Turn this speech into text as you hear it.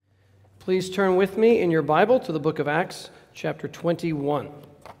Please turn with me in your Bible to the book of Acts, chapter 21.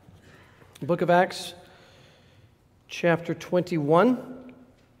 The book of Acts, chapter 21.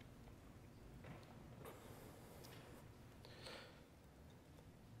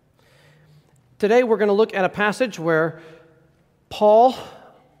 Today we're going to look at a passage where Paul,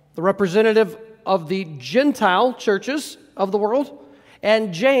 the representative of the Gentile churches of the world,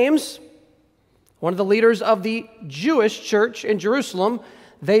 and James, one of the leaders of the Jewish church in Jerusalem,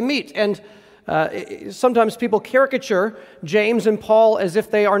 they meet. And sometimes people caricature James and Paul as if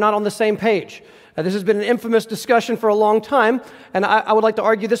they are not on the same page. This has been an infamous discussion for a long time, and I would like to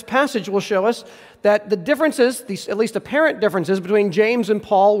argue this passage will show us that the differences, these at least apparent differences between James and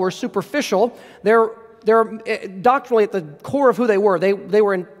Paul were superficial. They're doctrinally at the core of who they were. They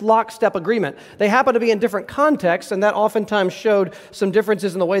were in lockstep agreement. They happened to be in different contexts, and that oftentimes showed some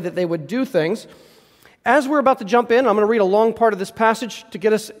differences in the way that they would do things. As we're about to jump in, I'm going to read a long part of this passage to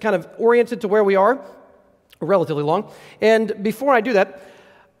get us kind of oriented to where we are, relatively long. And before I do that,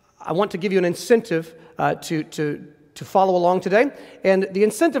 I want to give you an incentive to follow along today. And the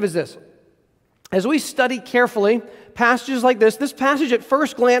incentive is this. As we study carefully passages like this passage at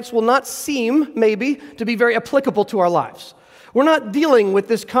first glance will not seem, maybe, to be very applicable to our lives. We're not dealing with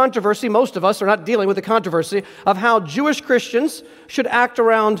this controversy, most of us are not dealing with the controversy of how Jewish Christians should act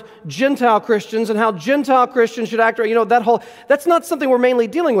around Gentile Christians and how Gentile Christians should act around, that's not something we're mainly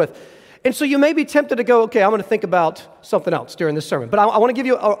dealing with. And so you may be tempted to go, okay, I'm going to think about something else during this sermon. But I want to give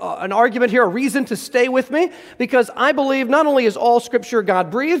you an argument here, a reason to stay with me, because I believe not only is all Scripture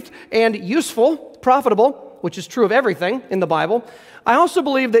God-breathed and useful, profitable, which is true of everything in the Bible, I also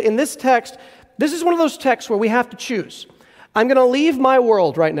believe that in this text, this is one of those texts where we have to choose. I'm going to leave my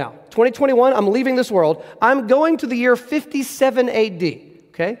world right now. 2021, I'm leaving this world. I'm going to the year 57 AD,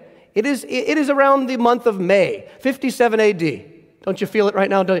 okay? It is around the month of May, 57 AD. Don't you feel it right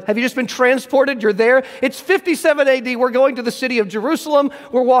now? Have you just been transported? You're there. It's 57 AD. We're going to the city of Jerusalem.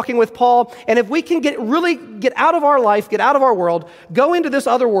 We're walking with Paul. And if we can get out of our life, get out of our world, go into this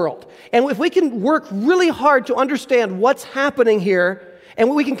other world, and if we can work really hard to understand what's happening here, and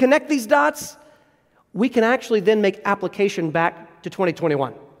we can connect these dots, we can actually then make application back to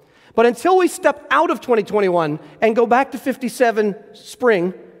 2021. But until we step out of 2021 and go back to 57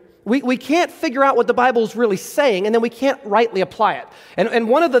 spring, we can't figure out what the Bible is really saying, and then we can't rightly apply it. And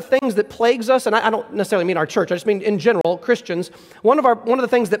one of the things that plagues us, and I don't necessarily mean our church, I just mean in general, Christians, one of the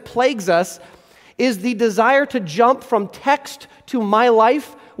things that plagues us is the desire to jump from text to my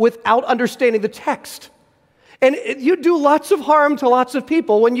life without understanding the text. And you do lots of harm to lots of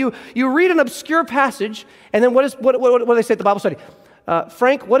people when you read an obscure passage, and then what do they say at the Bible study?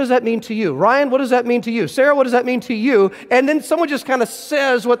 Frank, what does that mean to you? Ryan, what does that mean to you? Sarah, what does that mean to you? And then someone just kind of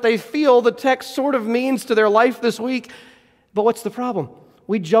says what they feel the text sort of means to their life this week. But what's the problem?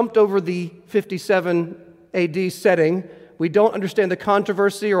 We jumped over the 57 AD setting. We don't understand the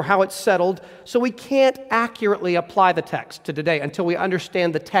controversy or how it's settled, so we can't accurately apply the text to today until we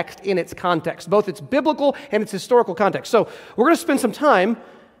understand the text in its context, both its biblical and its historical context. So we're going to spend some time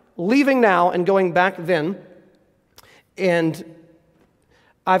leaving now and going back then. And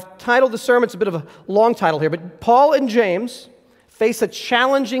I've titled the sermon, it's a bit of a long title here, but Paul and James face a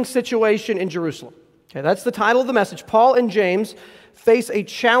challenging situation in Jerusalem. Okay, that's the title of the message. Paul and James face a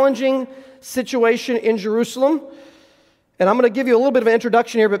challenging situation in Jerusalem. And I'm going to give you a little bit of an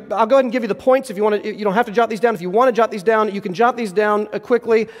introduction here, but I'll go ahead and give you the points if you want to. You don't have to jot these down. If you want to jot these down, you can jot these down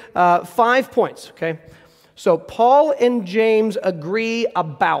quickly. 5 points, okay? So Paul and James agree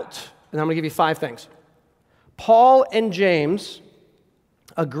about, and I'm going to give you 5 things. Paul and James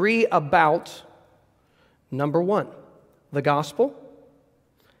agree about, number 1, the gospel.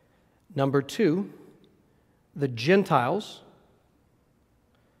 Number 2, the Gentiles.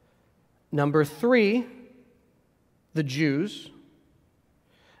 Number 3, the Jews.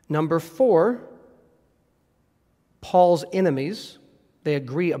 Number 4, Paul's enemies. They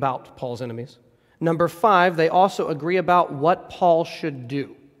agree about Paul's enemies. Number 5, they also agree about what Paul should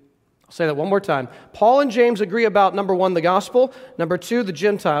do. I'll say that one more time. Paul and James agree about, number 1, the gospel. Number 2, the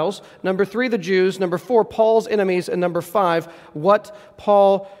Gentiles. Number 3, the Jews. Number 4, Paul's enemies. And number 5, what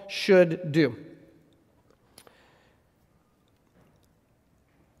Paul should do.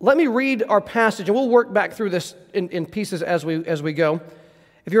 Let me read our passage, and we'll work back through this in pieces as we go.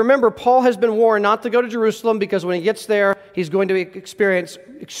 If you remember, Paul has been warned not to go to Jerusalem because when he gets there, he's going to experience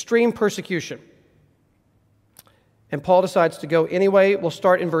extreme persecution. And Paul decides to go anyway. We'll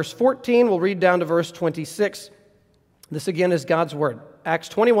start in verse 14. We'll read down to verse 26. This again is God's word. Acts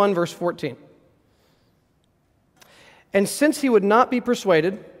 21, verse 14. And since he would not be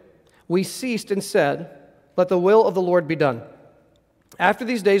persuaded, we ceased and said, "Let the will of the Lord be done." After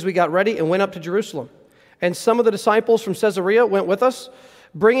these days, we got ready and went up to Jerusalem. And some of the disciples from Caesarea went with us,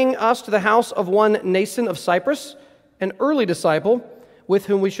 bringing us to the house of one Nason of Cyprus, an early disciple, with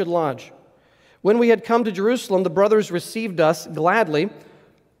whom we should lodge. When we had come to Jerusalem, the brothers received us gladly.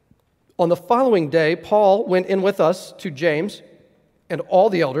 On the following day, Paul went in with us to James, and all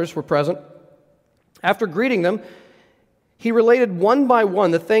the elders were present. After greeting them, he related one by one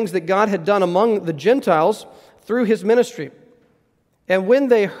the things that God had done among the Gentiles through his ministry. And when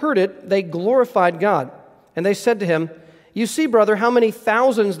they heard it, they glorified God. And they said to him, "You see, brother, how many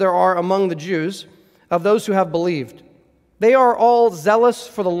thousands there are among the Jews of those who have believed. They are all zealous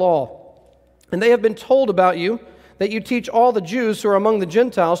for the law. And they have been told about you that you teach all the Jews who are among the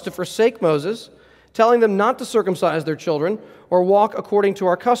Gentiles to forsake Moses, telling them not to circumcise their children or walk according to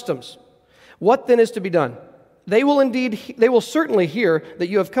our customs. What then is to be done? They will certainly hear that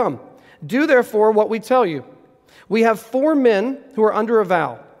you have come. Do therefore what we tell you. We have 4 men who are under a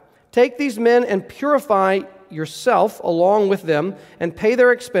vow. Take these men and purify yourself along with them and pay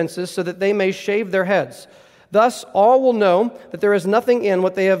their expenses so that they may shave their heads. Thus all will know that there is nothing in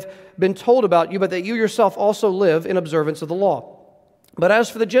what they have been told about you, but that you yourself also live in observance of the law. But as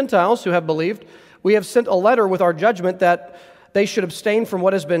for the Gentiles who have believed, we have sent a letter with our judgment that they should abstain from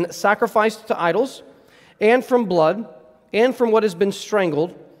what has been sacrificed to idols, and from blood, and from what has been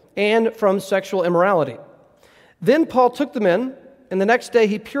strangled, and from sexual immorality." Then Paul took them in, and the next day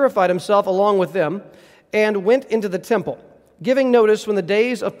he purified himself along with them, and went into the temple, giving notice when the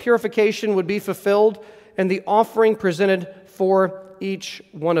days of purification would be fulfilled, and the offering presented for each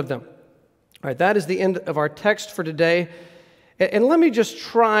one of them. All right, that is the end of our text for today. And let me just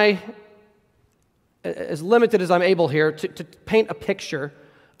try, as limited as I'm able here, to paint a picture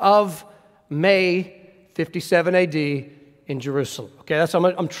of May 57 AD in Jerusalem. Okay, that's I'm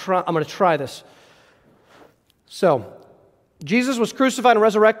going to try this. So, Jesus was crucified and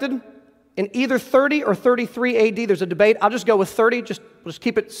resurrected in either 30 or 33 AD. There's a debate. I'll just go with 30. Just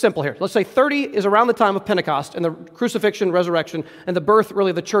keep it simple here. Let's say 30 is around the time of Pentecost and the crucifixion, resurrection, and the birth,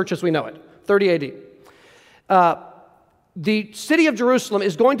 really, of the church as we know it. 30 AD. The city of Jerusalem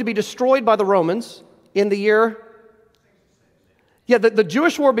is going to be destroyed by the Romans in the year... Yeah, the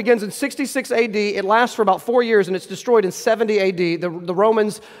Jewish war begins in 66 AD. It lasts for about 4 years, and it's destroyed in 70 AD. The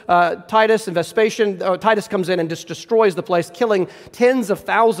Romans, Titus and Vespasian, Titus comes in and just destroys the place, killing tens of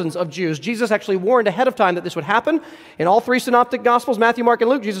thousands of Jews. Jesus actually warned ahead of time that this would happen. In all 3 synoptic Gospels, Matthew, Mark, and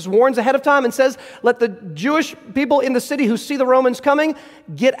Luke, Jesus warns ahead of time and says, let the Jewish people in the city who see the Romans coming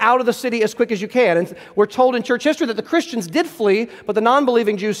get out of the city as quick as you can. And we're told in church history that the Christians did flee, but the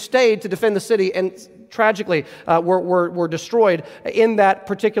non-believing Jews stayed to defend the city and tragically were destroyed in that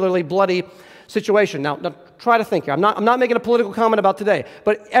particularly bloody situation. Now try to think here. I'm not making a political comment about today,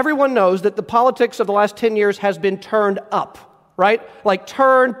 but everyone knows that the politics of the last 10 years has been turned up, right? Like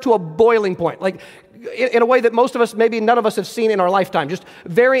turned to a boiling point, like in a way that most of us, maybe none of us have seen in our lifetime. Just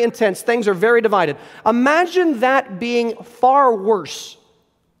very intense. Things are very divided. Imagine that being far worse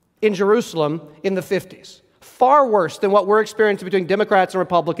in Jerusalem in the 50s. Far worse than what we're experiencing between Democrats and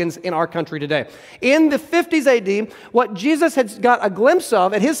Republicans in our country today. In the 50s AD, what Jesus had got a glimpse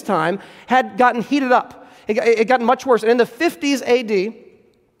of at his time had gotten heated up. It got much worse. And in the 50s AD,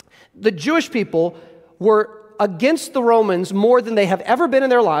 the Jewish people were against the Romans more than they have ever been in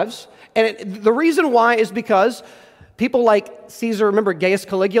their lives. And the reason why is because people like Caesar, remember Gaius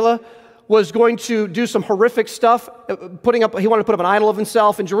Caligula, was going to do some horrific stuff, he wanted to put up an idol of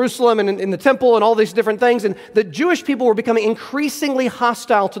himself in Jerusalem and in the temple and all these different things. And the Jewish people were becoming increasingly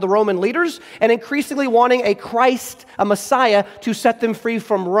hostile to the Roman leaders and increasingly wanting a Christ, a Messiah, to set them free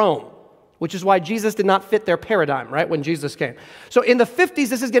from Rome, which is why Jesus did not fit their paradigm, right, when Jesus came. So in the 50s,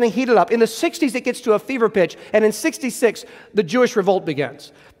 this is getting heated up. In the 60s, it gets to a fever pitch. And in 66, the Jewish revolt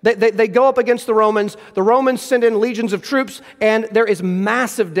begins. They go up against the Romans. The Romans send in legions of troops, and there is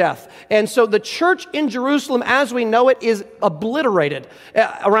massive death. And so the church in Jerusalem, as we know it, is obliterated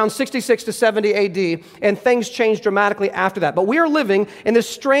around 66 to 70 AD, and things change dramatically after that. But we are living in this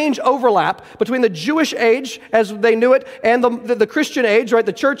strange overlap between the Jewish age, as they knew it, and the Christian age, right,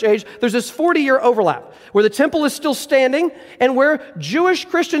 the church age. There's this 40-year overlap where the temple is still standing and where Jewish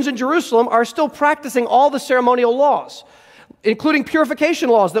Christians in Jerusalem are still practicing all the ceremonial laws, including purification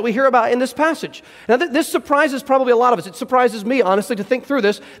laws that we hear about in this passage. Now, this surprises probably a lot of us. It surprises me, honestly, to think through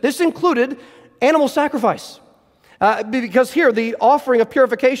this. This included animal sacrifice. Because here, the offering of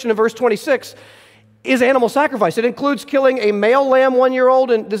purification in verse 26 is animal sacrifice. It includes killing a male lamb 1-year-old,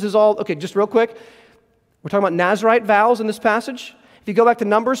 and this is all, okay, just real quick. We're talking about Nazirite vows in this passage. If you go back to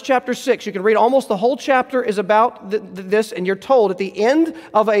Numbers chapter 6, you can read almost the whole chapter is about this, and you're told at the end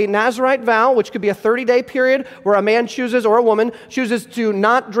of a Nazirite vow, which could be a 30-day period where a man chooses, or a woman chooses to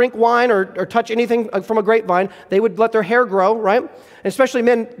not drink wine or touch anything from a grapevine, they would let their hair grow, right? And especially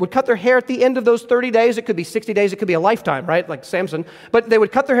men would cut their hair at the end of those 30 days. It could be 60 days, it could be a lifetime, right? Like Samson. But they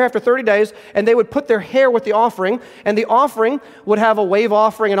would cut their hair after 30 days, and they would put their hair with the offering, and the offering would have a wave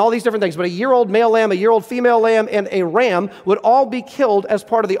offering and all these different things. But a year-old male lamb, a year-old female lamb, and a ram would all be killed as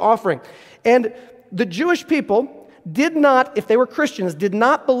part of the offering. And the Jewish people did not, if they were Christians, did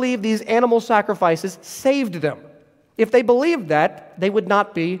not believe these animal sacrifices saved them. If they believed that, they would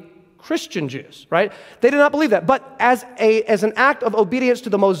not be Christian Jews, right? They did not believe that. But as an act of obedience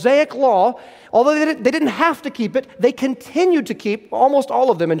to the Mosaic law, although they didn't have to keep it, they continued to keep, almost all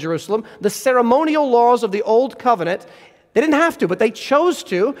of them in Jerusalem, the ceremonial laws of the Old Covenant. They didn't have to, but they chose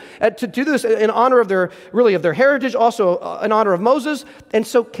to do this in honor of their heritage, also in honor of Moses. And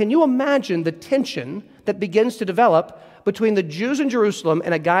so can you imagine the tension that begins to develop between the Jews in Jerusalem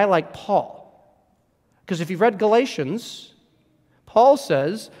and a guy like Paul? Because if you've read Galatians, Paul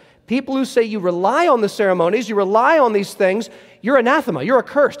says, people who say you rely on the ceremonies, you rely on these things, you're anathema, you're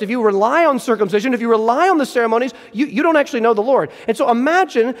accursed. If you rely on circumcision, if you rely on the ceremonies, you don't actually know the Lord. And so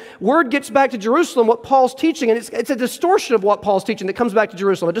imagine word gets back to Jerusalem, what Paul's teaching, and it's a distortion of what Paul's teaching that comes back to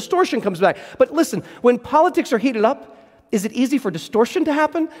Jerusalem. A distortion comes back. But listen, when politics are heated up, is it easy for distortion to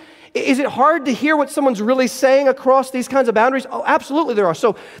happen? Is it hard to hear what someone's really saying across these kinds of boundaries? Oh, absolutely there are.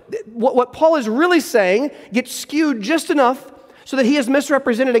 So what Paul is really saying gets skewed just enough so that he is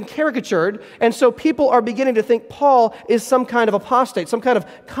misrepresented and caricatured, and so people are beginning to think Paul is some kind of apostate, some kind of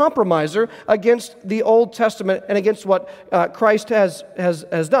compromiser against the Old Testament and against what Christ has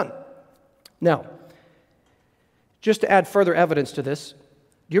done. Now, just to add further evidence to this,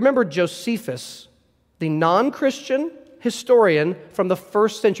 do you remember Josephus, the non-Christian historian from the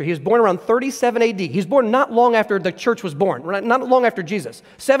first century? He was born around 37 AD. He's born not long after the church was born, not long after Jesus,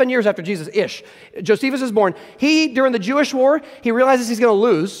 7 years after Jesus-ish. Josephus is born. During the Jewish war, he realizes he's going to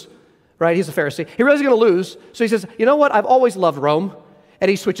lose, right? He's a Pharisee. He realizes he's going to lose, so he says, you know what? I've always loved Rome, and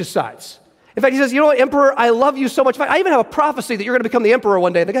he switches sides. In fact, he says, you know what, Emperor, I love you so much. In fact, I even have a prophecy that you're going to become the emperor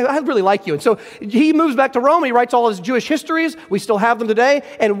one day. The guy, I really like you. And so he moves back to Rome. He writes all his Jewish histories. We still have them today.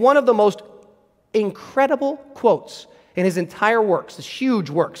 And one of the most incredible quotes in his entire works, his huge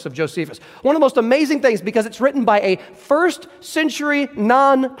works of Josephus. One of the most amazing things, because it's written by a first century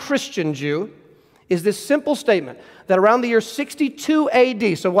non-Christian Jew, is this simple statement that around the year 62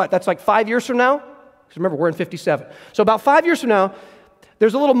 AD, so what, that's like 5 years from now? Because remember, we're in 57. So about 5 years from now,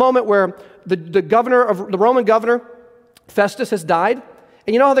 there's a little moment where the Roman governor, Festus, has died.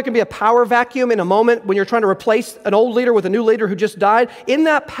 And you know how there can be a power vacuum in a moment when you're trying to replace an old leader with a new leader who just died? In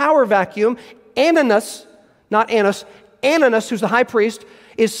that power vacuum, Ananus, not Annas, Ananus, who's the high priest,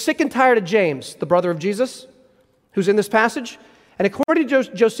 is sick and tired of James, the brother of Jesus, who's in this passage. And according to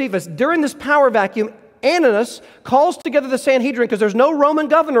Josephus, during this power vacuum, Ananus calls together the Sanhedrin because there's no Roman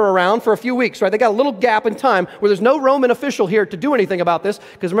governor around for a few weeks, right? They got a little gap in time where there's no Roman official here to do anything about this,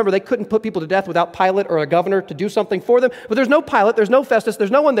 because remember, they couldn't put people to death without Pilate or a governor to do something for them. But there's no Pilate, there's no Festus,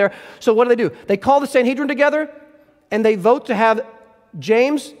 there's no one there. So what do? They call the Sanhedrin together, and they vote to have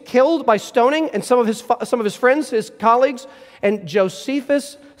James killed by stoning, and some of his friends, his colleagues. And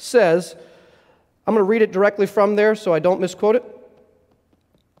Josephus says, I'm going to read it directly from there so I don't misquote it.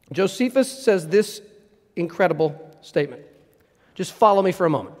 Josephus says this incredible statement. Just follow me for a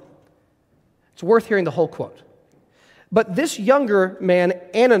moment. It's worth hearing the whole quote. But this younger man,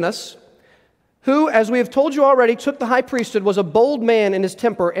 Ananus, who, as we have told you already, took the high priesthood, was a bold man in his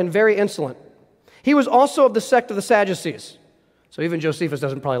temper and very insolent. He was also of the sect of the Sadducees. So even Josephus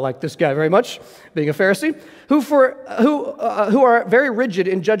doesn't probably like this guy very much, being a Pharisee, who are very rigid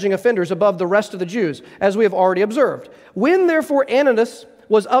in judging offenders above the rest of the Jews, as we have already observed. When therefore Ananus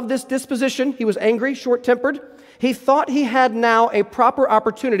was of this disposition, he was angry, short-tempered, he thought he had now a proper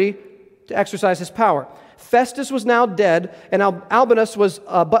opportunity to exercise his power. Festus was now dead, and Albinus was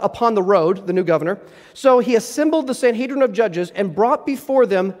but upon the road, the new governor. So he assembled the Sanhedrin of judges and brought before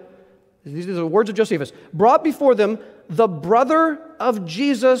them, these are the words of Josephus, brought before them the brother of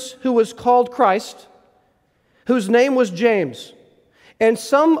Jesus who was called Christ, whose name was James, and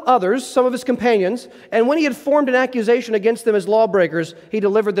some others, some of his companions, and when he had formed an accusation against them as lawbreakers, he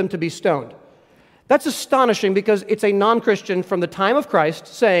delivered them to be stoned. That's astonishing because it's a non-Christian from the time of Christ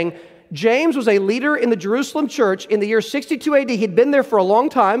saying, James was a leader in the Jerusalem church in the year 62 AD. He'd been there for a long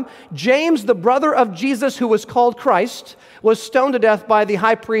time. James, the brother of Jesus who was called Christ, was stoned to death by the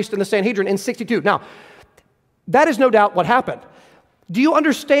high priest and the Sanhedrin in 62. Now, that is no doubt what happened. Do you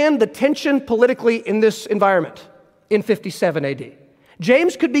understand the tension politically in this environment in 57 AD?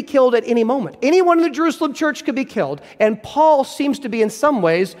 James could be killed at any moment. Anyone in the Jerusalem church could be killed, and Paul seems to be in some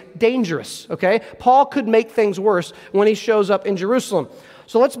ways dangerous, okay? Paul could make things worse when he shows up in Jerusalem.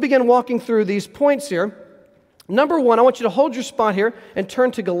 So let's begin walking through these points here. Number one, I want you to hold your spot here and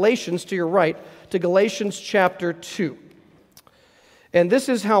turn to Galatians to your right, to Galatians chapter 2. And this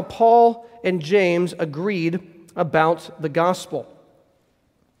is how Paul and James agreed about the gospel.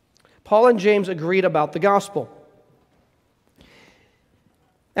 Paul and James agreed about the gospel.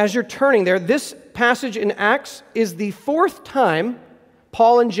 As you're turning there, this passage in Acts is the fourth time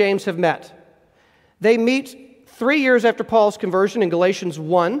Paul and James have met. They meet 3 years after Paul's conversion in Galatians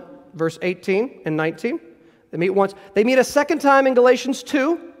 1, verse 18 and 19. They meet once. They meet a second time in Galatians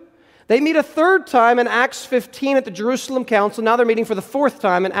 2. They meet a third time in Acts 15 at the Jerusalem Council. Now they're meeting for the fourth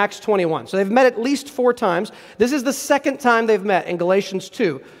time in Acts 21. So they've met at least 4 times. This is the second time they've met in Galatians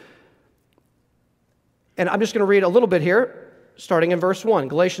 2. And I'm just going to read a little bit here, starting in verse 1,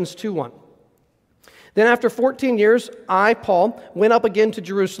 Galatians 2:1. Then after 14 years, I, Paul, went up again to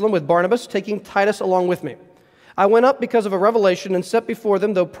Jerusalem with Barnabas, taking Titus along with me. I went up because of a revelation and set before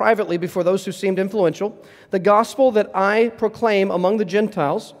them, though privately before those who seemed influential, the gospel that I proclaim among the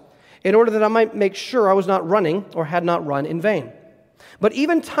Gentiles, in order that I might make sure I was not running or had not run in vain. But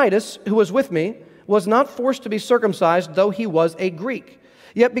even Titus, who was with me, was not forced to be circumcised, though he was a Greek.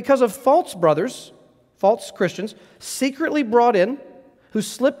 Yet because of false brothers, false Christians, secretly brought in, who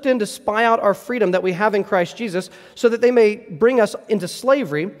slipped in to spy out our freedom that we have in Christ Jesus, so that they may bring us into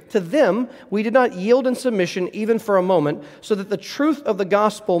slavery, to them we did not yield in submission even for a moment, so that the truth of the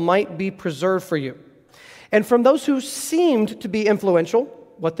gospel might be preserved for you. And from those who seemed to be influential,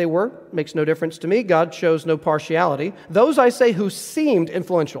 what they were makes no difference to me. God shows no partiality. Those, I say, who seemed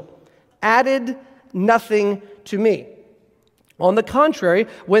influential, added nothing to me. On the contrary,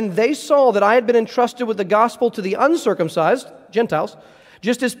 when they saw that I had been entrusted with the gospel to the uncircumcised, Gentiles,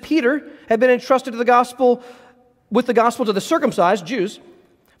 just as Peter had been entrusted with the gospel to the circumcised, Jews,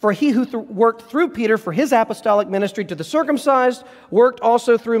 for he who worked through Peter for his apostolic ministry to the circumcised, worked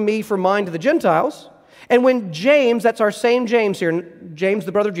also through me for mine to the Gentiles. And when James, that's our same James here, James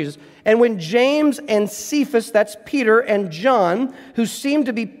the brother of Jesus, and when James and Cephas, that's Peter and John, who seemed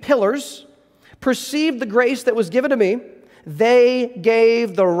to be pillars, perceived the grace that was given to me, they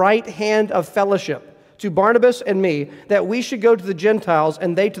gave the right hand of fellowship to Barnabas and me, that we should go to the Gentiles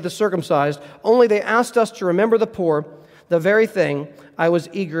and they to the circumcised. Only they asked us to remember the poor, the very thing I was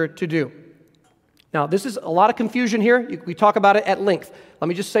eager to do. Now, this is a lot of confusion here. We talk about it at length. Let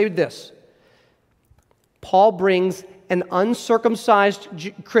me just say this. Paul brings an uncircumcised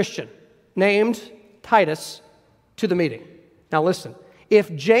Christian named Titus to the meeting. Now listen,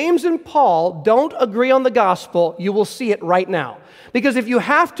 if James and Paul don't agree on the gospel, you will see it right now. Because if you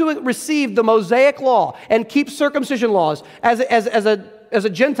have to receive the Mosaic law and keep circumcision laws as a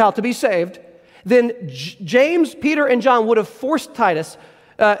Gentile to be saved, then James, Peter, and John would have forced Titus,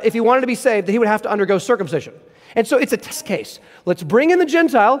 if he wanted to be saved, that he would have to undergo circumcision. And so it's a test case. Let's bring in the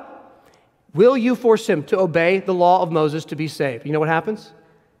Gentile. Will you force him to obey the law of Moses to be saved? You know what happens?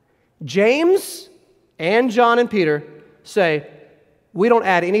 James and John and Peter say, we don't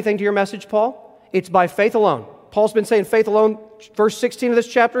add anything to your message, Paul. It's by faith alone. Paul's been saying faith alone. Verse 16 of this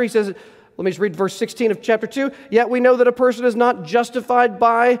chapter, he says, let me just read verse 16 of chapter 2. Yet we know that a person is not justified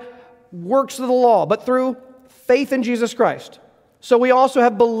by works of the law, but through faith in Jesus Christ. So we also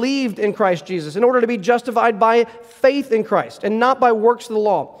have believed in Christ Jesus in order to be justified by faith in Christ and not by works of the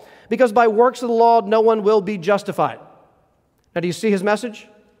law. Because by works of the law, no one will be justified. Now, do you see his message?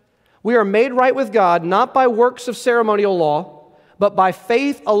 We are made right with God, not by works of ceremonial law, but by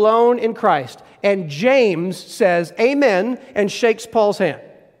faith alone in Christ. And James says, amen, and shakes Paul's hand.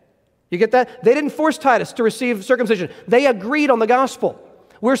 You get that? They didn't force Titus to receive circumcision. They agreed on the gospel.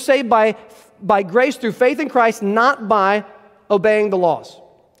 We're saved by grace through faith in Christ, not by obeying the laws.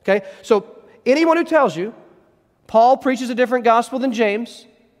 Okay? So anyone who tells you Paul preaches a different gospel than James,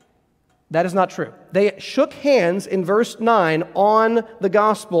 that is not true. They shook hands in verse 9 on the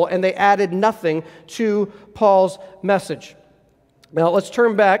gospel, and they added nothing to Paul's message. Now, let's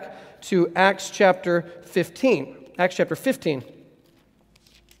turn back to Acts chapter 15. Acts chapter 15.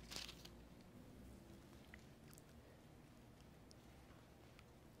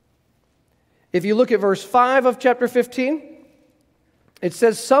 If you look at verse 5 of chapter 15, it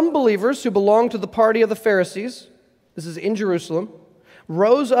says, some believers who belonged to the party of the Pharisees, this is in Jerusalem,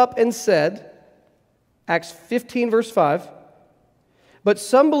 rose up and said, Acts 15, verse 5, but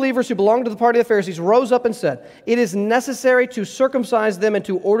some believers who belonged to the party of the Pharisees rose up and said, it is necessary to circumcise them and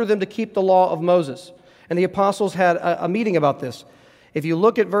to order them to keep the law of Moses. And the apostles had a meeting about this. If you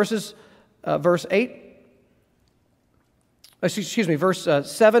look at verse 8, verse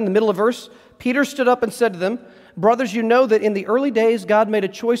 7, the middle of verse. Peter stood up and said to them, "Brothers, you know that in the early days God made a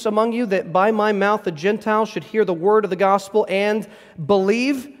choice among you that by my mouth the Gentiles should hear the word of the gospel and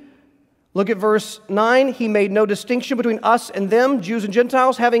believe." Look at verse 9. He made no distinction between us and them, Jews and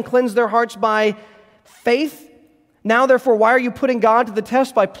Gentiles, having cleansed their hearts by faith. Now, therefore, why are you putting God to the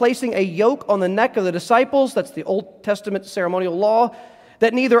test by placing a yoke on the neck of the disciples? That's the Old Testament ceremonial law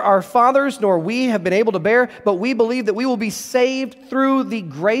that neither our fathers nor we have been able to bear, but we believe that we will be saved through the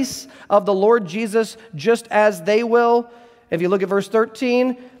grace of the Lord Jesus, just as they will. If you look at verse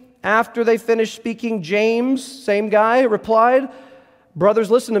 13, after they finished speaking, James, same guy, replied,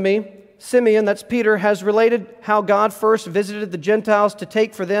 "Brothers, listen to me. Simeon," that's Peter, "has related how God first visited the Gentiles to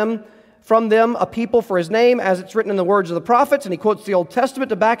take from them a people for his name, as it's written in the words of the prophets," and he quotes the Old Testament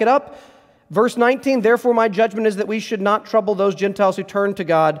to back it up. Verse 19, "Therefore my judgment is that we should not trouble those Gentiles who turn to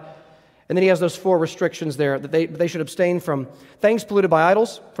God." And then he has those 4 restrictions there, that they should abstain from things polluted by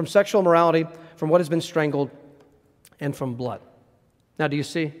idols, from sexual immorality, from what has been strangled, and from blood. Now, do you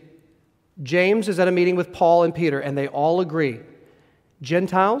see? James is at a meeting with Paul and Peter, and they all agree.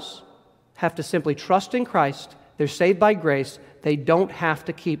 Gentiles have to simply trust in Christ. They're saved by grace. They don't have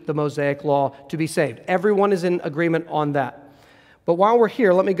to keep the Mosaic law to be saved. Everyone is in agreement on that. But while we're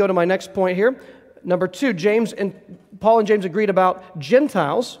here, let me go to my next point here. Number 2, Paul and James agreed about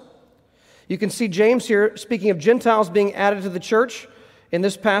Gentiles. You can see James here speaking of Gentiles being added to the church in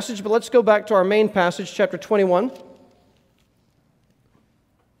this passage, but let's go back to our main passage, chapter 21.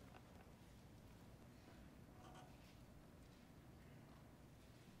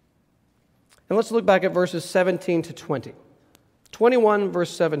 And let's look back at verses 17 to 20. 21, verse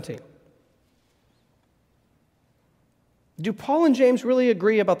 17. Do Paul and James really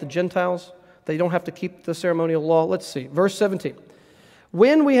agree about the Gentiles? They don't have to keep the ceremonial law? Let's see. Verse 17.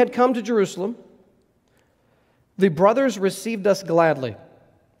 "When we had come to Jerusalem, the brothers received us gladly.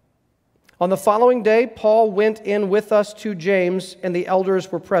 On the following day, Paul went in with us to James, and the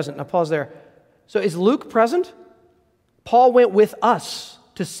elders were present." Now pause there. So is Luke present? Paul went with us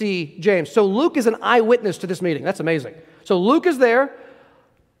to see James. So Luke is an eyewitness to this meeting. That's amazing. So Luke is there.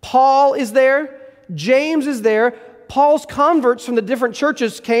 Paul is there. James is there. Paul's converts from the different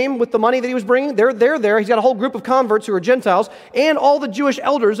churches came with the money that he was bringing. They're there. He's got a whole group of converts who are Gentiles and all the Jewish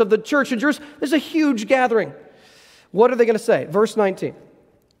elders of the church in Jerusalem. There's a huge gathering. What are they going to say? Verse 19.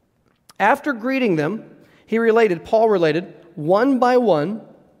 After greeting them, Paul related, one by one,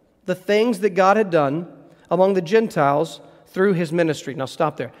 the things that God had done among the Gentiles through his ministry. Now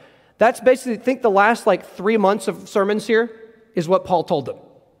stop there. That's basically, think the last 3 months of sermons here is what Paul told them.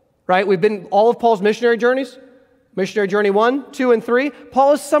 Right? We've been all of Paul's missionary journeys. Missionary journey 1, 2, and 3.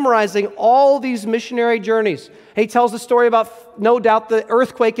 Paul is summarizing all these missionary journeys. He tells the story about, no doubt, the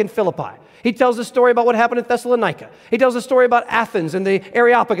earthquake in Philippi. He tells the story about what happened in Thessalonica. He tells the story about Athens and the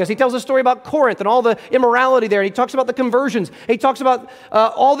Areopagus. He tells the story about Corinth and all the immorality there. And he talks about the conversions. He talks about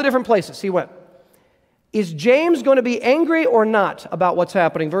all the different places he went. Is James going to be angry or not about what's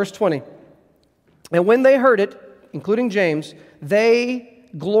happening? Verse 20. "And when they heard it, including James, they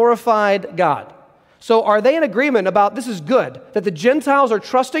glorified God." So are they in agreement about this is good, that the Gentiles are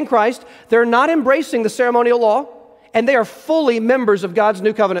trusting Christ, they're not embracing the ceremonial law, and they are fully members of God's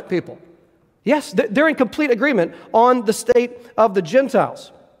new covenant people? Yes, they're in complete agreement on the state of the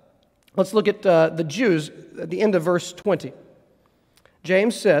Gentiles. Let's look at the Jews at the end of verse 20.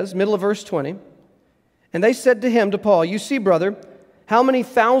 James says, middle of verse 20, "And they said to him," to Paul, "You see, brother, how many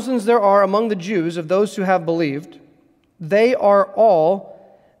thousands there are among the Jews of those who have believed. They are all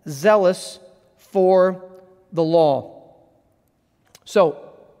zealous for the law." So,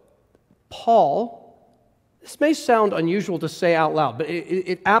 Paul, this may sound unusual to say out loud, but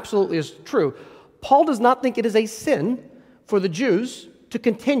it absolutely is true. Paul does not think it is a sin for the Jews to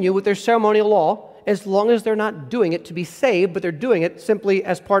continue with their ceremonial law as long as they're not doing it to be saved, but they're doing it simply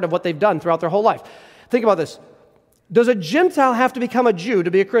as part of what they've done throughout their whole life. Think about this. Does a Gentile have to become a Jew to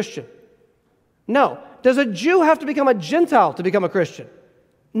be a Christian? No. Does a Jew have to become a Gentile to become a Christian?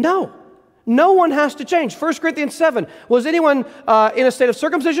 No. No one has to change. 1 Corinthians 7, was anyone in a state of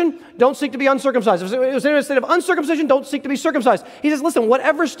circumcision? Don't seek to be uncircumcised. Was anyone in a state of uncircumcision? Don't seek to be circumcised. He says, listen,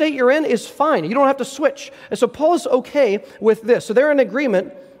 whatever state you're in is fine. You don't have to switch. And so Paul is okay with this. So they're in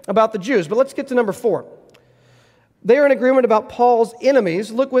agreement about the Jews. But let's get to number 4. They're in agreement about Paul's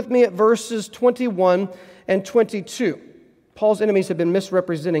enemies. Look with me at verses 21 and 22. Paul's enemies have been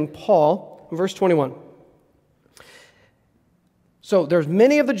misrepresenting Paul. Verse 21. So there's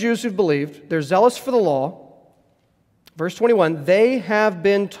many of the Jews who've believed. They're zealous for the law. Verse 21, "They have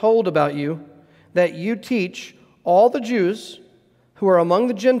been told about you that you teach all the Jews who are among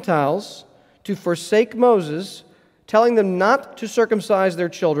the Gentiles to forsake Moses, telling them not to circumcise their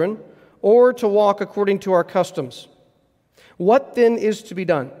children or to walk according to our customs. What then is to be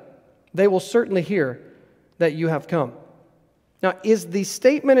done? They will certainly hear that you have come." Now, is the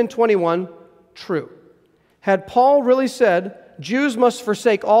statement in 21 true? Had Paul really said, Jews must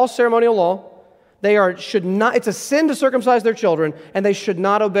forsake all ceremonial law, it's a sin to circumcise their children, and they should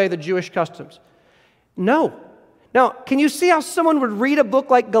not obey the Jewish customs? No. Now, can you see how someone would read a book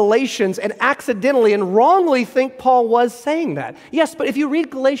like Galatians and accidentally and wrongly think Paul was saying that? Yes, but if you read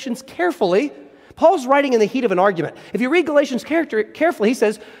Galatians carefully, Paul's writing in the heat of an argument. If you read Galatians carefully, he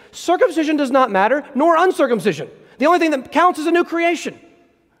says, circumcision does not matter, nor uncircumcision. The only thing that counts is a new creation.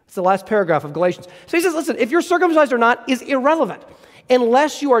 It's the last paragraph of Galatians. So he says, listen, if you're circumcised or not is irrelevant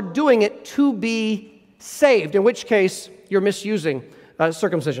unless you are doing it to be saved, in which case you're misusing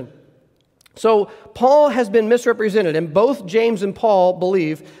circumcision. So Paul has been misrepresented, and both James and Paul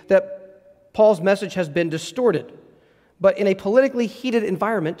believe that Paul's message has been distorted. But in a politically heated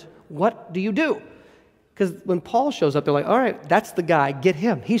environment, what do you do? Because when Paul shows up, they're like, all right, that's the guy, get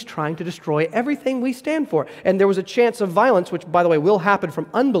him. He's trying to destroy everything we stand for. And there was a chance of violence, which, by the way, will happen from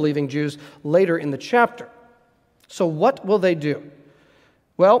unbelieving Jews later in the chapter. So what will they do?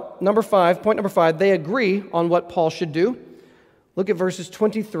 Well, point number 5, they agree on what Paul should do. Look at verses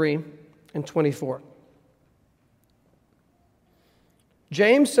 23 and 24.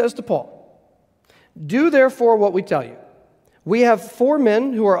 James says to Paul, "Do therefore what we tell you. We have 4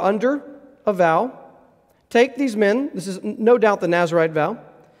 men who are under a vow. Take these men," this is no doubt the Nazirite vow,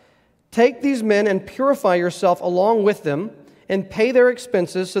 "take these men and purify yourself along with them and pay their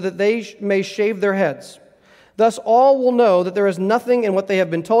expenses so that they may shave their heads. Thus all will know that there is nothing in what they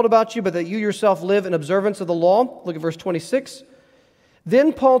have been told about you, but that you yourself live in observance of the law." Look at verse 26.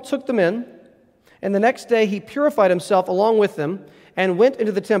 "Then Paul took them in, and the next day he purified himself along with them and went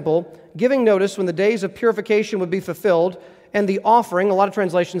into the temple, giving notice when the days of purification would be fulfilled, and the offering," a lot of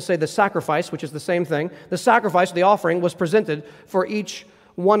translations say the sacrifice, which is the same thing, the sacrifice, the offering, was presented for each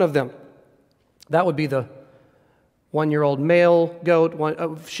one of them. That would be the 1-year-old male goat,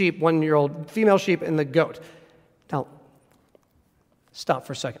 sheep, 1-year-old female sheep, and the goat. Now, stop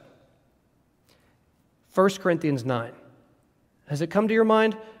for a second. 1 Corinthians 9. Has it come to your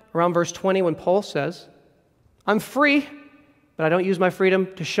mind around verse 20 when Paul says, "I'm free, but I don't use my freedom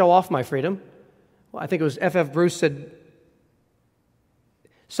to show off my freedom"? Well, I think it was F.F. Bruce said,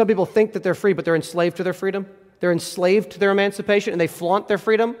 some people think that they're free, but they're enslaved to their freedom. They're enslaved to their emancipation, and they flaunt their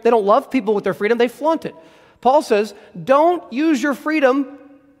freedom. They don't love people with their freedom. They flaunt it. Paul says, don't use your freedom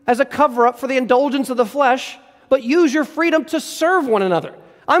as a cover-up for the indulgence of the flesh, but use your freedom to serve one another.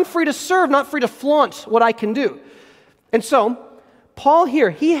 I'm free to serve, not free to flaunt what I can do. And so, Paul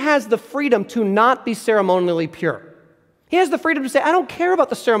here, he has the freedom to not be ceremonially pure. He has the freedom to say, I don't care about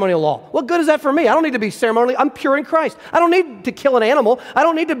the ceremonial law. What good is that for me? I don't need to be ceremonially. I'm pure in Christ. I don't need to kill an animal. I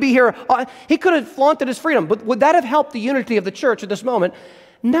don't need to be here. He could have flaunted his freedom, but would that have helped the unity of the church at this moment?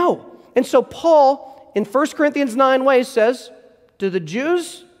 No. And so Paul, in 1 Corinthians 9 ways, says, to the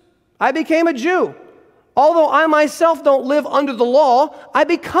Jews, I became a Jew. Although I myself don't live under the law, I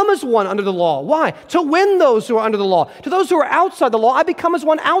become as one under the law. Why? To win those who are under the law. To those who are outside the law, I become as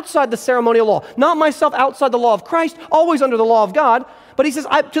one outside the ceremonial law. Not myself outside the law of Christ, always under the law of God. But he says,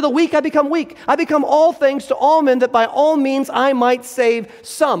 to the weak I become weak. I become all things to all men, that by all means I might save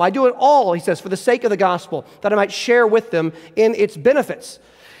some. I do it all, he says, for the sake of the gospel, that I might share with them in its benefits.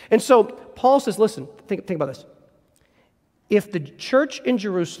 And so Paul says, listen, think about this. If the church in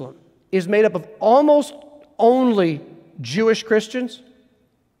Jerusalem is made up of almost only Jewish Christians,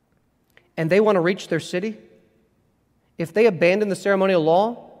 and they want to reach their city, if they abandon the ceremonial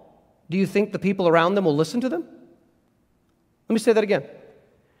law, do you think the people around them will listen to them? Let me say that again.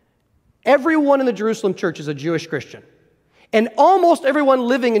 Everyone in the Jerusalem church is a Jewish Christian, and almost everyone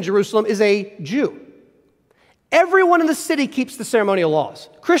living in Jerusalem is a Jew. Everyone in the city keeps the ceremonial laws,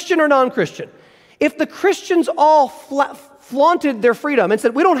 Christian or non-Christian. If the Christians all flaunted their freedom and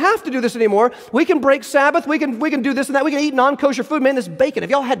said, we don't have to do this anymore. We can break Sabbath. We can do this and that. We can eat non-kosher food. Man, this bacon, if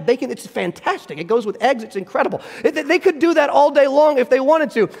y'all had bacon, it's fantastic. It goes with eggs. It's incredible. They could do that all day long if they wanted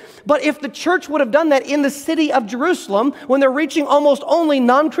to. But if the church would have done that in the city of Jerusalem, when they're reaching almost only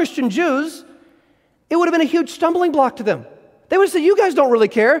non-Christian Jews, it would have been a huge stumbling block to them. They would have said, you guys don't really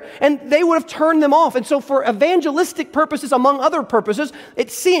care, and they would have turned them off. And so for evangelistic purposes, among other purposes,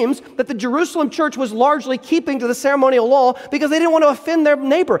 it seems that the Jerusalem church was largely keeping to the ceremonial law because they didn't want to offend their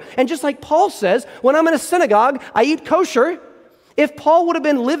neighbor. And just like Paul says, when I'm in a synagogue, I eat kosher. If Paul would have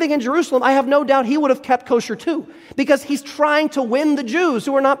been living in Jerusalem, I have no doubt he would have kept kosher too, because he's trying to win the Jews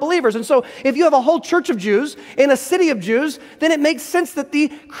who are not believers. And so if you have a whole church of Jews in a city of Jews, then it makes sense that the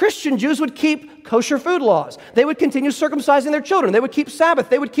Christian Jews would keep kosher food laws. They would continue circumcising their children. They would keep Sabbath.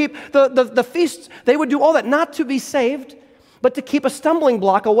 They would keep the feasts. They would do all that, not to be saved, but to keep a stumbling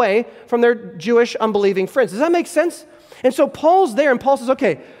block away from their Jewish unbelieving friends. Does that make sense? And so Paul's there, and Paul says,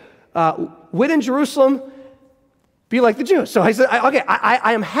 okay, win in Jerusalem, be like the Jews. So I said, okay,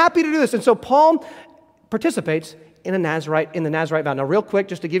 I am happy to do this. And so Paul participates in the Nazarite vow. Now, real quick,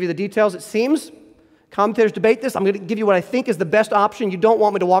 just to give you the details, it seems, commentators debate this. I'm going to give you what I think is the best option. You don't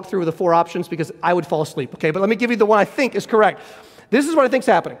want me to walk through the 4 options because I would fall asleep, okay? But let me give you the one I think is correct. This is what I think is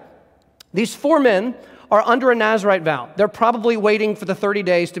happening. These 4 men are under a Nazarite vow. They're probably waiting for the 30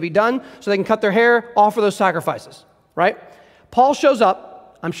 days to be done so they can cut their hair, offer those sacrifices, right? Paul shows up.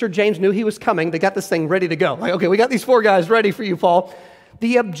 I'm sure James knew he was coming. They got this thing ready to go. Like, okay, we got these 4 guys ready for you, Paul.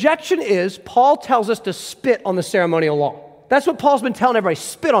 The objection is Paul tells us to spit on the ceremonial law. That's what Paul's been telling everybody,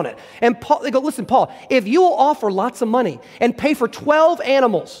 spit on it. And they go, listen, Paul, if you will offer lots of money and pay for 12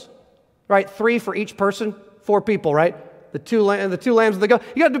 animals, right, 3 for each person, 4 people, right? The two lambs and the goat.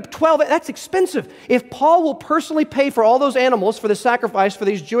 You got to do 12. That's expensive. If Paul will personally pay for all those animals for the sacrifice for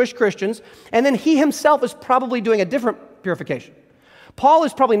these Jewish Christians, and then he himself is probably doing a different purification. Paul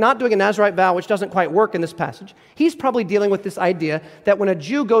is probably not doing a Nazarite vow, which doesn't quite work in this passage. He's probably dealing with this idea that when a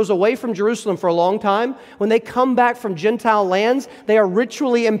Jew goes away from Jerusalem for a long time, when they come back from Gentile lands, they are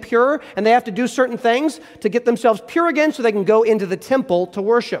ritually impure, and they have to do certain things to get themselves pure again so they can go into the temple to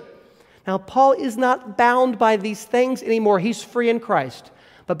worship. Now, Paul is not bound by these things anymore. He's free in Christ.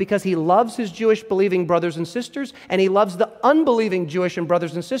 But because he loves his Jewish believing brothers and sisters, and he loves the unbelieving Jewish and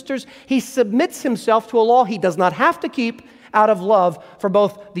brothers and sisters, he submits himself to a law he does not have to keep out of love for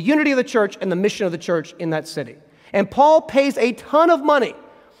both the unity of the church and the mission of the church in that city. And Paul pays a ton of money,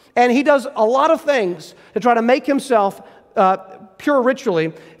 and he does a lot of things to try to make himself pure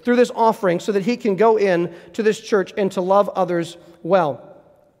ritually through this offering so that he can go in to this church and to love others well.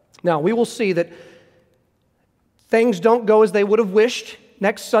 Now, we will see that things don't go as they would have wished.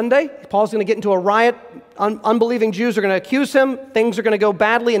 Next Sunday, Paul's going to get into a riot. Unbelieving Jews are going to accuse him. Things are going to go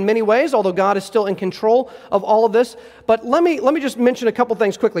badly in many ways, although God is still in control of all of this. But let me just mention a couple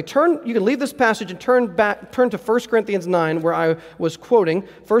things quickly. You can leave this passage and turn to 1 Corinthians 9, where I was quoting.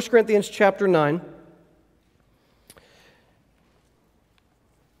 1 Corinthians chapter 9.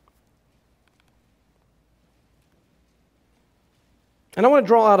 And I want to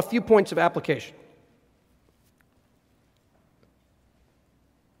draw out a few points of application.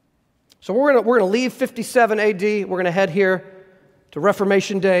 So we're going to leave 57 AD. We're going to head here to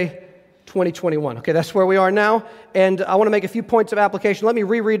Reformation Day 2021. Okay, that's where we are now. And I want to make a few points of application. Let me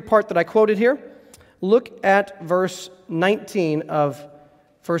reread part that I quoted here. Look at verse 19 of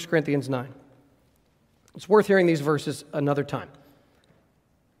 1 Corinthians 9. It's worth hearing these verses another time.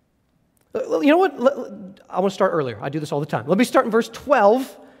 You know what? I want to start earlier. I do this all the time. Let me start in verse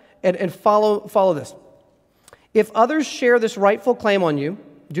 12 and follow this. If others share this rightful claim on you,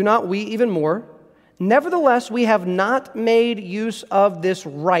 do not we even more? Nevertheless, we have not made use of this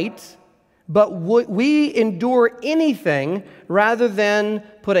right, but we endure anything rather than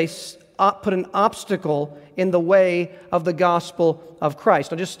put an obstacle in the way of the gospel of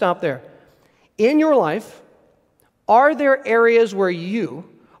Christ. I'll just stop there. In your life, are there areas where you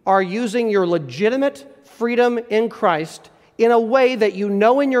are using your legitimate freedom in Christ in a way that you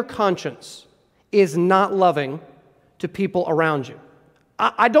know in your conscience is not loving to people around you?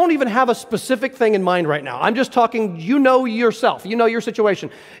 I don't even have a specific thing in mind right now. I'm just talking, you know yourself, you know your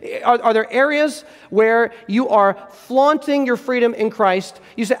situation. Are there areas where you are flaunting your freedom in Christ?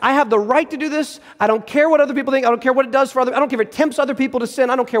 You say, I have the right to do this. I don't care what other people think. I don't care what it does for others. I don't care if it tempts other people to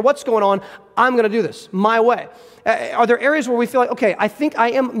sin. I don't care what's going on. I'm going to do this my way. Are there areas where we feel like, okay, I think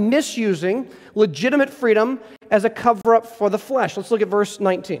I am misusing legitimate freedom as a cover-up for the flesh? Let's look at verse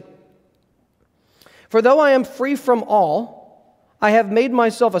 19. For though I am free from all, I have made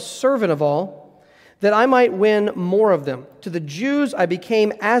myself a servant of all, that I might win more of them. To the Jews I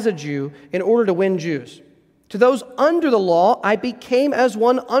became as a Jew in order to win Jews. To those under the law I became as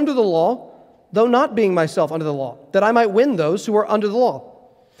one under the law, though not being myself under the law, that I might win those who are under the law.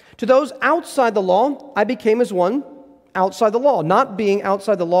 To those outside the law I became as one outside the law, not being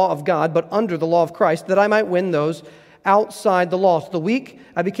outside the law of God, but under the law of Christ, that I might win those outside the law. To the weak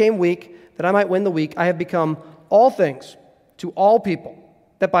I became weak, that I might win the weak. I have become all things to all people,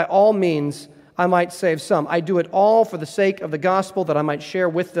 that by all means I might save some. I do it all for the sake of the gospel, that I might share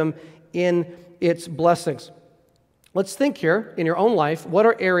with them in its blessings. Let's think here in your own life, what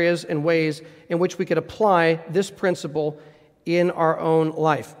are areas and ways in which we could apply this principle in our own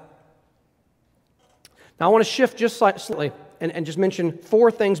life. Now, I want to shift just slightly and just mention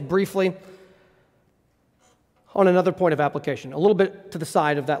 4 things briefly on another point of application, a little bit to the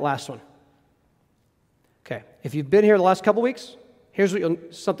side of that last one. Okay, if you've been here the last couple weeks, here's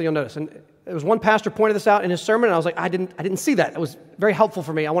something you'll notice. And there was one pastor pointed this out in his sermon, and I was like, I didn't see that. It was very helpful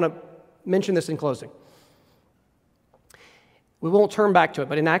for me. I want to mention this in closing. We won't turn back to it,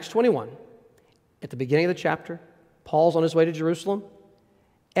 but in Acts 21, at the beginning of the chapter, Paul's on his way to Jerusalem.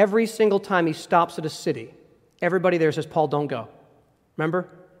 Every single time he stops at a city, everybody there says, Paul, don't go. Remember?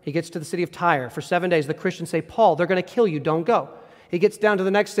 He gets to the city of Tyre. For 7 days, the Christians say, Paul, they're going to kill you. Don't go. He gets down to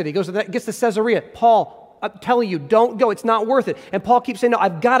the next city. He gets to Caesarea. Paul, I'm telling you, don't go. It's not worth it. And Paul keeps saying, no,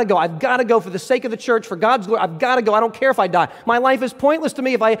 I've got to go. I've got to go for the sake of the church, for God's glory. I've got to go. I don't care if I die. My life is pointless to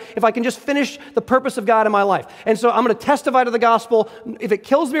me if I can just finish the purpose of God in my life. And so I'm going to testify to the gospel. If it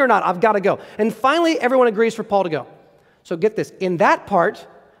kills me or not, I've got to go. And finally, everyone agrees for Paul to go. So get this. In that part,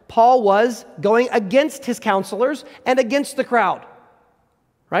 Paul was going against his counselors and against the crowd,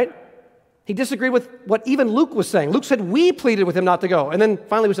 right? He disagreed with what even Luke was saying. Luke said, we pleaded with him not to go. And then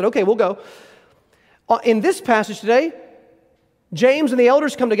finally we said, okay, we'll go. In this passage today, James and the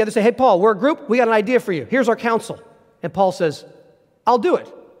elders come together and say, hey, Paul, we're a group. We got an idea for you. Here's our counsel. And Paul says, I'll do it.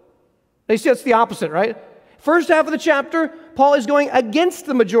 Now you see, that's the opposite, right? First half of the chapter, Paul is going against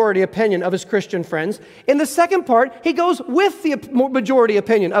the majority opinion of his Christian friends. In the second part, he goes with the majority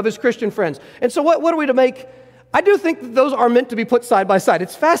opinion of his Christian friends. And so what are we to make? I do think that those are meant to be put side by side.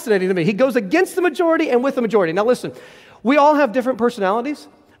 It's fascinating to me. He goes against the majority and with the majority. Now listen, we all have different personalities.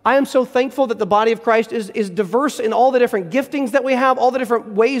 I am so thankful that the body of Christ is diverse in all the different giftings that we have, all the different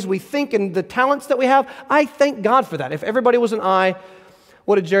ways we think and the talents that we have. I thank God for that. If everybody was an eye,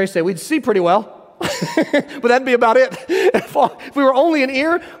 what did Jerry say? We'd see pretty well. But that'd be about it. If we were only an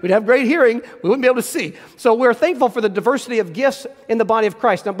ear, we'd have great hearing. We wouldn't be able to see. So we're thankful for the diversity of gifts in the body of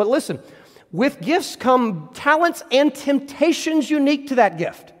Christ. Now, but listen, with gifts come talents and temptations unique to that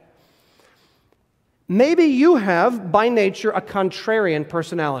gift. Maybe you have, by nature, a contrarian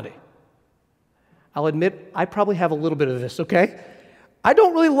personality. I'll admit, I probably have a little bit of this, okay? I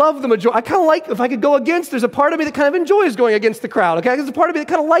don't really love the majority. I kind of like, if I could go against, there's a part of me that kind of enjoys going against the crowd, okay? There's a part of me that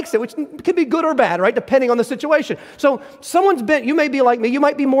kind of likes it, which can be good or bad, right? Depending on the situation. So someone's bent, you may be like me, you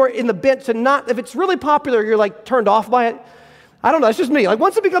might be more in the bent to not, if it's really popular, you're like turned off by it. I don't know, it's just me. Like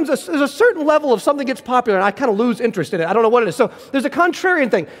once it becomes, there's a certain level of something gets popular and I kind of lose interest in it. I don't know what it is. So there's a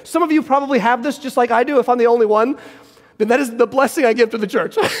contrarian thing. Some of you probably have this just like I do. If I'm the only one, then that is the blessing I give to the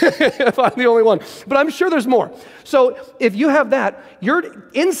church, if I'm the only one. But I'm sure there's more. So if you have that, your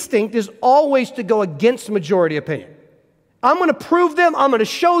instinct is always to go against majority opinion. I'm going to prove them, I'm going to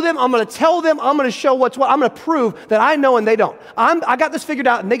show them, I'm going to tell them, I'm going to show what's what. I'm going to prove that I know and they don't. I got this figured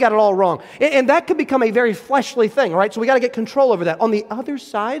out and they got it all wrong. And that could become a very fleshly thing, right? So we got to get control over that. On the other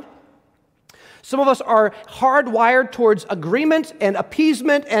side, some of us are hardwired towards agreement and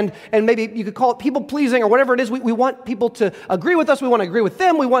appeasement and maybe you could call it people-pleasing or whatever it is. We want people to agree with us. We want to agree with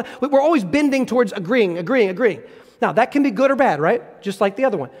them. We're always bending towards agreeing. Now, that can be good or bad, right? Just like the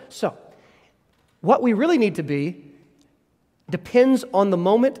other one. So, what we really need to be depends on the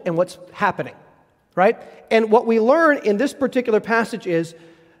moment and what's happening, right? And what we learn in this particular passage is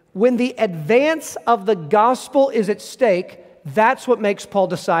when the advance of the gospel is at stake, that's what makes Paul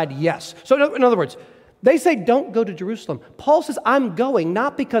decide yes. So in other words, they say don't go to Jerusalem. Paul says I'm going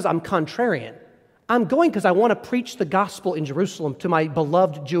not because I'm contrarian. I'm going because I want to preach the gospel in Jerusalem to my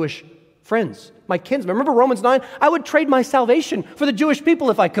beloved Jewish friends, my kinsmen. Remember Romans 9? I would trade my salvation for the Jewish people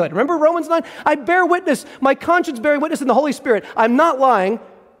if I could. Remember Romans 9? I bear witness, my conscience bearing witness in the Holy Spirit. I'm not lying.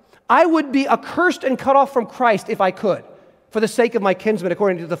 I would be accursed and cut off from Christ if I could, for the sake of my kinsmen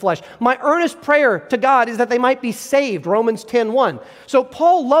according to the flesh. My earnest prayer to God is that they might be saved, Romans 10:1. So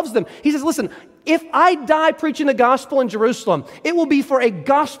Paul loves them. He says, listen, if I die preaching the gospel in Jerusalem, it will be for a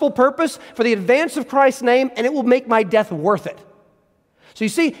gospel purpose, for the advance of Christ's name, and it will make my death worth it. So you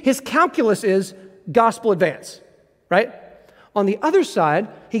see, his calculus is gospel advance, right? On the other side,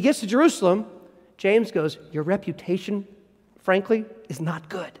 he gets to Jerusalem, James goes, your reputation, frankly, is not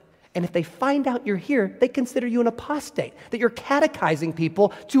good. And if they find out you're here, they consider you an apostate, that you're catechizing people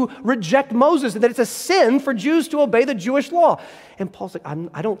to reject Moses, and that it's a sin for Jews to obey the Jewish law. And Paul's like,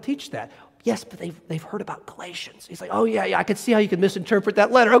 I don't teach that. Yes, but they've heard about Galatians. He's like, oh, yeah, I could see how you could misinterpret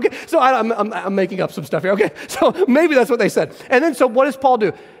that letter. Okay, so I'm making up some stuff here. Okay, so maybe that's what they said. And then, so what does Paul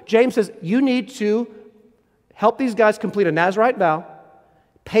do? James says, you need to help these guys complete a Nazirite vow,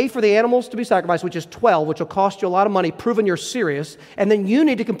 pay for the animals to be sacrificed, which is 12, which will cost you a lot of money, proving you're serious, and then you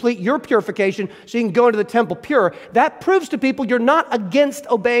need to complete your purification so you can go into the temple pure. That proves to people you're not against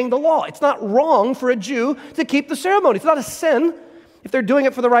obeying the law. It's not wrong for a Jew to keep the ceremony. It's not a sin if they're doing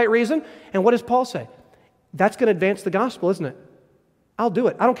it for the right reason. And what does Paul say? That's going to advance the gospel, isn't it? I'll do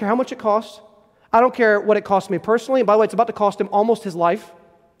it. I don't care how much it costs. I don't care what it costs me personally. And by the way, it's about to cost him almost his life,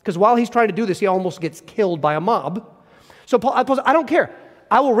 because while he's trying to do this, he almost gets killed by a mob. So Paul, I don't care.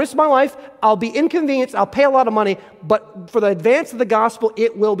 I will risk my life, I'll be inconvenienced, I'll pay a lot of money, but for the advance of the gospel,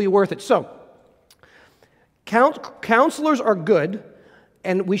 it will be worth it. So, counselors are good,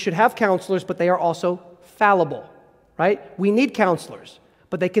 and we should have counselors, but they are also fallible, right? We need counselors,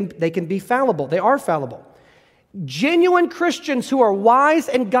 but they can be fallible. They are fallible. Genuine Christians who are wise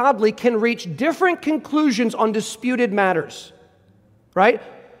and godly can reach different conclusions on disputed matters, right?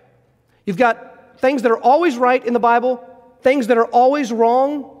 You've got things that are always right in the Bible, things that are always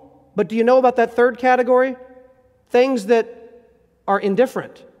wrong, but do you know about that third category? Things that are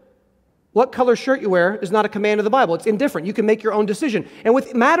indifferent. What color shirt you wear is not a command of the Bible. It's indifferent. You can make your own decision. And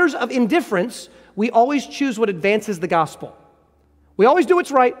with matters of indifference, we always choose what advances the gospel. We always do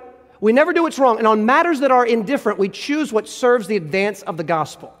what's right. We never do what's wrong. And on matters that are indifferent, we choose what serves the advance of the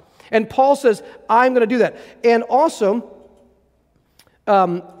gospel. And Paul says, I'm going to do that. And also,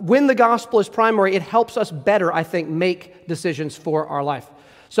 when the gospel is primary, it helps us better, I think, make decisions for our life.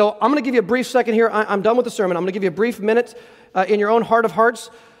 So I'm going to give you a brief second here. I'm done with the sermon. I'm going to give you a brief minute in your own heart of hearts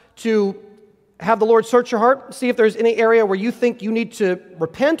to have the Lord search your heart, see if there's any area where you think you need to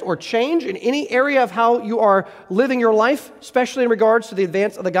repent or change in any area of how you are living your life, especially in regards to the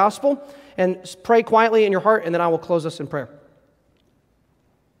advance of the gospel. And pray quietly in your heart, and then I will close us in prayer.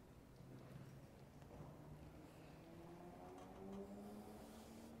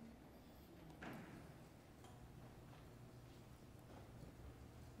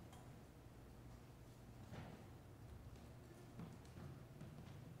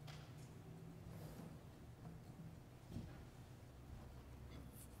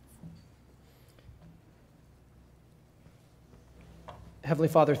 Heavenly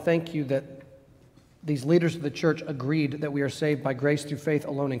Father, thank you that these leaders of the church agreed that we are saved by grace through faith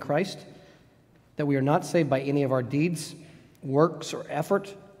alone in Christ, that we are not saved by any of our deeds, works, or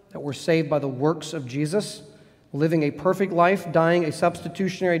effort, that we're saved by the works of Jesus, living a perfect life, dying a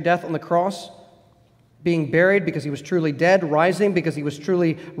substitutionary death on the cross, being buried because he was truly dead, rising because he was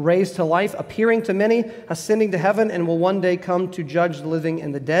truly raised to life, appearing to many, ascending to heaven, and will one day come to judge the living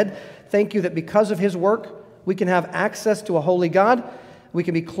and the dead. Thank you that because of his work, we can have access to a holy God. We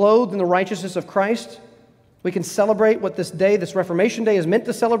can be clothed in the righteousness of Christ. We can celebrate what this day, this Reformation Day, is meant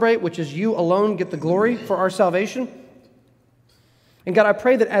to celebrate, which is you alone get the glory for our salvation. And God, I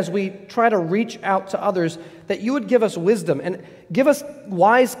pray that as we try to reach out to others, that you would give us wisdom and give us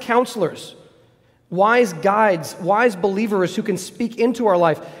wise counselors, wise guides, wise believers who can speak into our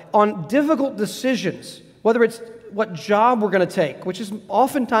life on difficult decisions, whether it's what job we're going to take, which is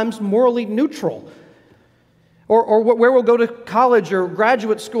oftentimes morally neutral, or where we'll go to college or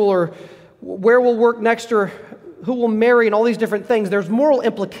graduate school, or where we'll work next, or who we'll marry, and all these different things. There's moral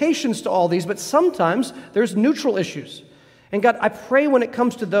implications to all these, but sometimes there's neutral issues. And God, I pray when it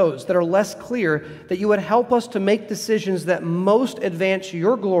comes to those that are less clear, that you would help us to make decisions that most advance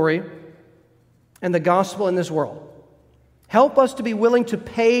your glory and the gospel in this world. Help us to be willing to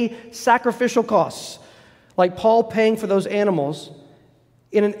pay sacrificial costs, like Paul paying for those animals,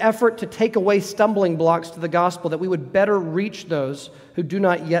 in an effort to take away stumbling blocks to the gospel, that we would better reach those who do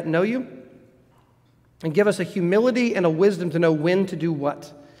not yet know you, and give us a humility and a wisdom to know when to do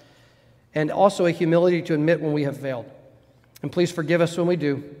what, and also a humility to admit when we have failed. And please forgive us when we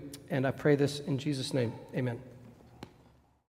do, and I pray this in Jesus' name. Amen.